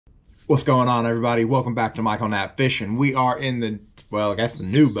What's going on, everybody? Welcome back to Michael Knapp Fishing. We are in the, well, I guess the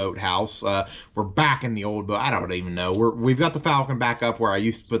new boathouse. We're back in the old boat. I don't even know. We've got the Falcon back up where I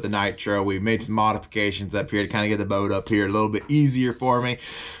used to put the nitro. We've made some modifications up here to kind of get the boat up here a little bit easier for me.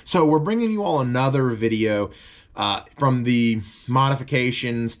 So we're bringing you all another video from the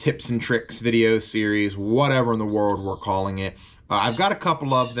modifications, tips and tricks video series, whatever in the world we're calling it. I've got a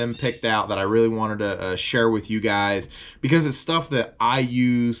couple of them picked out that I really wanted to share with you guys because it's stuff that I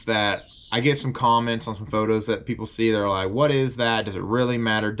use that I get some comments on some photos that people see. They're like, what is that? Does it really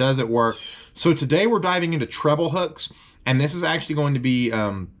matter? Does it work? So today we're diving into treble hooks, and this is actually going to be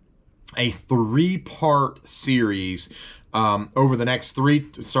a three-part series. Over the next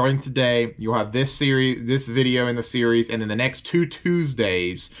starting today, you'll have this video in the series, and then the next 2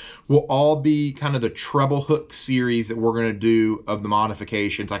 Tuesdays will all be kind of the treble hook series that we're going to do of the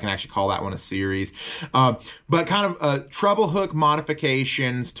modifications. I can actually call that one a series, but kind of treble hook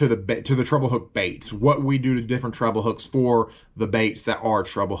modifications to the treble hook baits. What we do to different treble hooks for the baits that are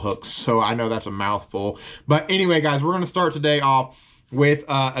treble hooks. So I know that's a mouthful, but anyway, guys, we're going to start today off with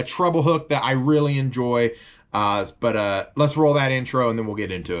a treble hook that I really enjoy. But let's roll that intro and then we'll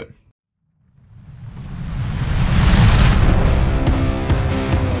get into it.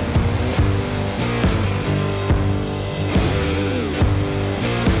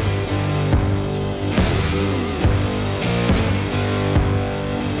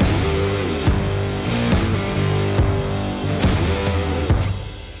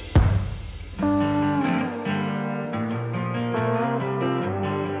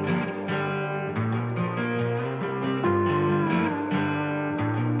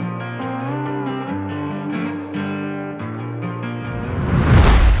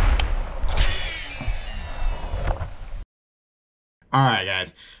 All right,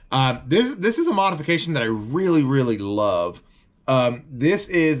 guys, this is a modification that I really love. This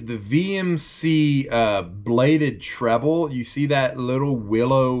is the VMC bladed treble. You see that little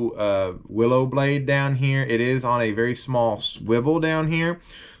willow blade down here? It is on a very small swivel down here,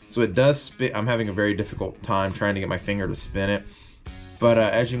 so it does spin. I'm having a very difficult time trying to get my finger to spin it, but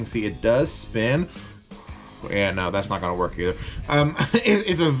as you can see, it does spin. Yeah, no, that's not gonna work either.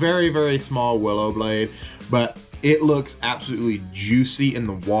 It's a very small willow blade, but it looks absolutely juicy in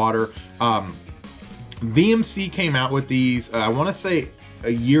the water. VMC came out with these, I want to say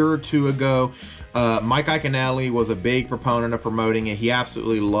a year or two ago. Mike Iaconelli was a big proponent of promoting it. He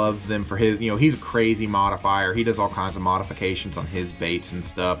absolutely loves them for his, he's a crazy modifier. He does all kinds of modifications on his baits and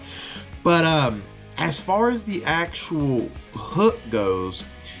stuff. But as far as the actual hook goes,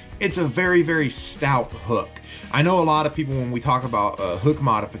 it's a very stout hook. I know a lot of people, when we talk about hook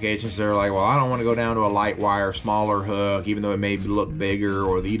modifications, they're like, well, I don't want to go down to a light wire, smaller hook, even though it may look bigger,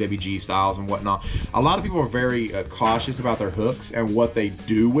 or the EWG styles and whatnot. A lot of people are very cautious about their hooks and what they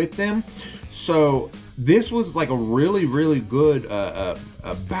do with them. So this was like a really good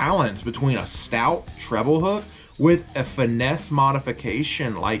balance between a stout treble hook with a finesse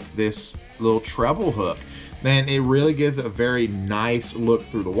modification like this little treble hook. Then it really gives a very nice look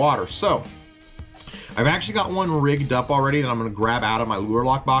through the water. So I've actually got one rigged up already that I'm going to grab out of my lure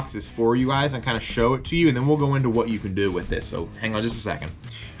lock boxes for you guys and kind of show it to you, and then we'll go into what you can do with this. So hang on just a second.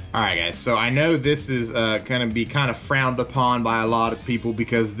 All right, guys, so I know this is going to be kind of frowned upon by a lot of people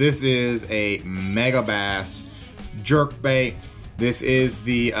because this is a mega bass jerk bait. This is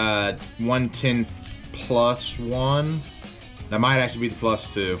the 110 plus 1. That might actually be the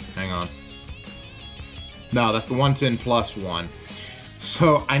plus 2. Hang on. No, that's the 110 plus 1.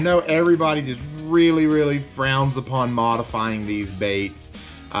 So I know everybody just really frowns upon modifying these baits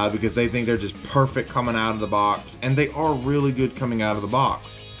because they think they're just perfect coming out of the box, and they are really good coming out of the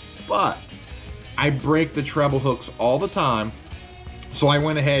box. But I break the treble hooks all the time, so I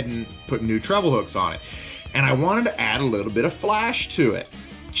went ahead and put new treble hooks on it. And I wanted to add a little bit of flash to it.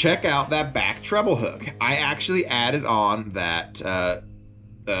 Check out that back treble hook. I actually added on that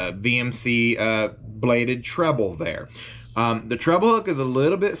VMC bladed treble there. The treble hook is a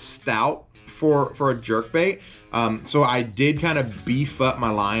little bit stout for a jerkbait, so I did kind of beef up my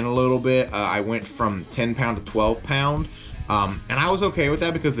line a little bit. I went from 10 pound to 12 pound, and I was okay with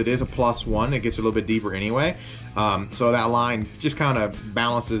that because it is a plus 1. It gets a little bit deeper anyway, so that line just kind of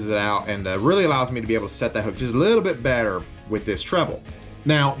balances it out and really allows me to be able to set that hook just a little bit better with this treble.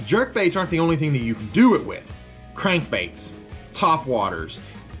 Now, jerkbaits aren't the only thing that you can do it with. Crankbaits, top waters,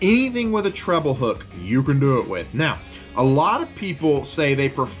 anything with a treble hook, you can do it with. Now, a lot of people say they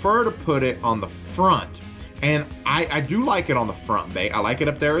prefer to put it on the front, and I do like it on the front bait. I like it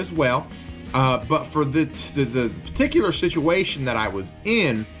up there as well, but for the particular situation that I was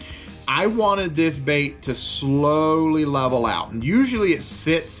in, I wanted this bait to slowly level out. And usually it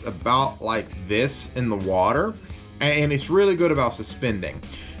sits about like this in the water, and it's really good about suspending.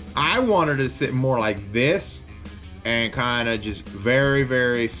 I wanted it to sit more like this and kind of just very,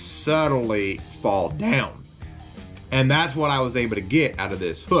 very subtly fall down. And that's what I was able to get out of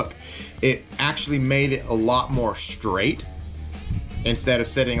this hook. It actually made it a lot more straight. Instead of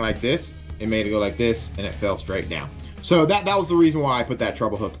sitting like this, it made it go like this and it fell straight down. So that was the reason why I put that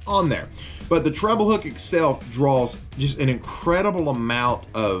treble hook on there. But the treble hook itself draws just an incredible amount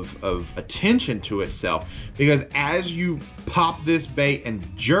of attention to itself, because as you pop this bait and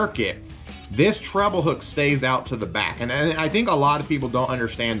jerk it, this treble hook stays out to the back. And I think a lot of people don't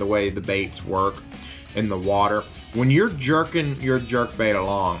understand the way the baits work in the water. When you're jerking your jerk bait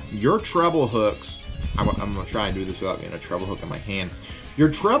along, your treble hooks, I'm gonna try and do this without getting a treble hook in my hand. Your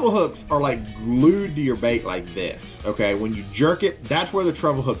treble hooks are like glued to your bait like this, okay? When you jerk it, that's where the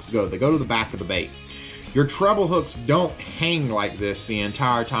treble hooks go. They go to the back of the bait. Your treble hooks don't hang like this the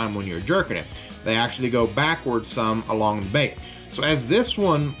entire time when you're jerking it. They actually go backwards some along the bait. So as this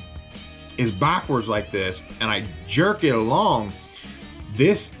one is backwards like this, and I jerk it along,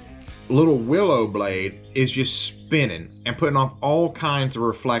 this little willow blade is just spinning and putting off all kinds of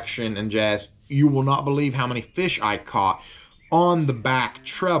reflection and jazz. You will not believe how many fish I caught on the back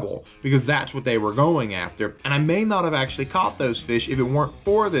treble, because that's what they were going after. And I may not have actually caught those fish if it weren't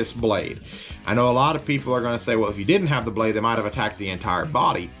for this blade. I know a lot of people are going to say, well, if you didn't have the blade, they might have attacked the entire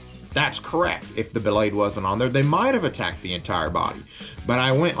body. That's correct. If the blade wasn't on there, they might have attacked the entire body. But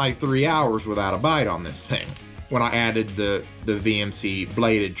I went like 3 hours without a bite on this thing. When I added the VMC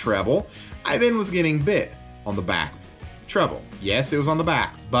bladed treble, I then was getting bit on the back treble. Yes, it was on the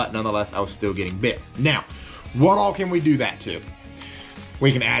back, but nonetheless, I was still getting bit. Now, what all can we do that to?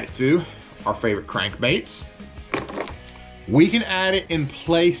 We can add it to our favorite crankbaits. We can add it in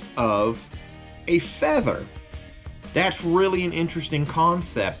place of a feather. That's really an interesting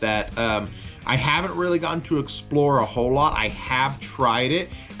concept that I haven't really gotten to explore a whole lot. I have tried it,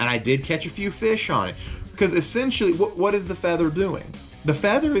 and I did catch a few fish on it. Because essentially, what is the feather doing? The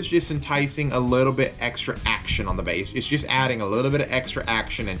feather is just enticing a little bit extra action on the bait. It's just adding a little bit of extra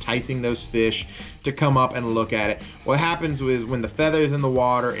action, enticing those fish to come up and look at it. What happens is when the feather is in the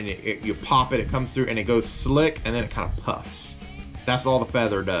water and you pop it, it comes through and it goes slick, and then it kind of puffs. That's all the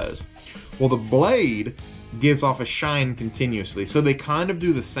feather does. Well, the blade gives off a shine continuously. So they kind of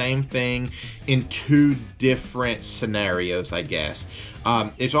do the same thing in two different scenarios, I guess.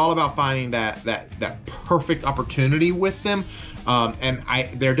 It's all about finding that perfect opportunity with them. And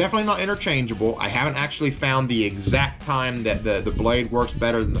they're definitely not interchangeable. I haven't actually found the exact time that the blade works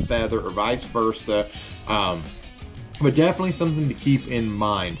better than the feather or vice versa. But definitely something to keep in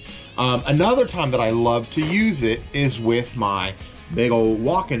mind. Another time that I love to use it is with my big old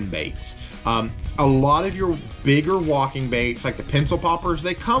walking baits. A lot of your bigger walking baits, like the pencil poppers,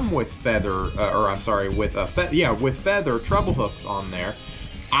 they come with feather, with feather treble hooks on there.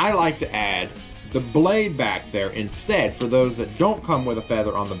 I like to add the blade back there instead. For those that don't come with a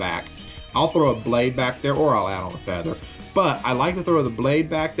feather on the back, I'll throw a blade back there, or I'll add on a feather. But I like to throw the blade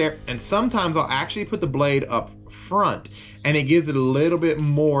back there, and sometimes I'll actually put the blade up front, and it gives it a little bit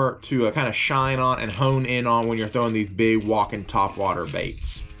more to kind of shine on and hone in on when you're throwing these big walking topwater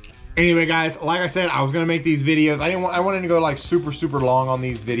baits. Anyway, guys, like I said, I was gonna make these videos. I wanted to go like super long on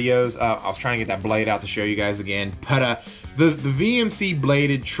these videos. I was trying to get that blade out to show you guys again. But the VMC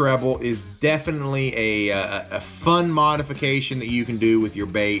bladed treble is definitely a fun modification that you can do with your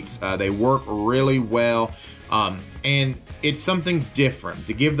baits. They work really well, and it's something different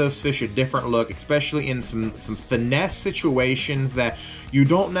to give those fish a different look, especially in some finesse situations that you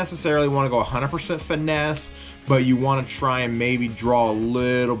don't necessarily want to go 100% finesse, but you want to try and maybe draw a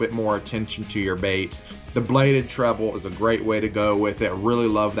little bit more attention to your baits. The bladed treble is a great way to go with it. I really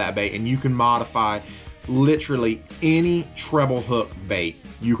love that bait, and you can modify literally any treble hook bait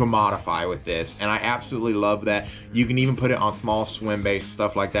you can modify with this, and I absolutely love that. You can even put it on small swim baits,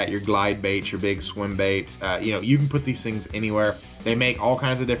 stuff like that, your glide baits, your big swim baits. You know, you can put these things anywhere. They make all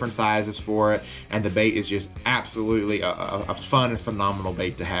kinds of different sizes for it, and the bait is just absolutely a fun and phenomenal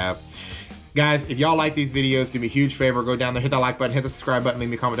bait to have. Guys, if y'all like these videos, do me a huge favor, go down there, hit that like button, hit the subscribe button, leave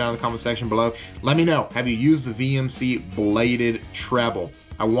me a comment down in the comment section below. Let me know, have you used the VMC bladed treble?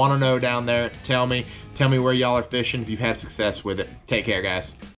 I want to know down there. Tell me where y'all are fishing, if you've had success with it. Take care, guys.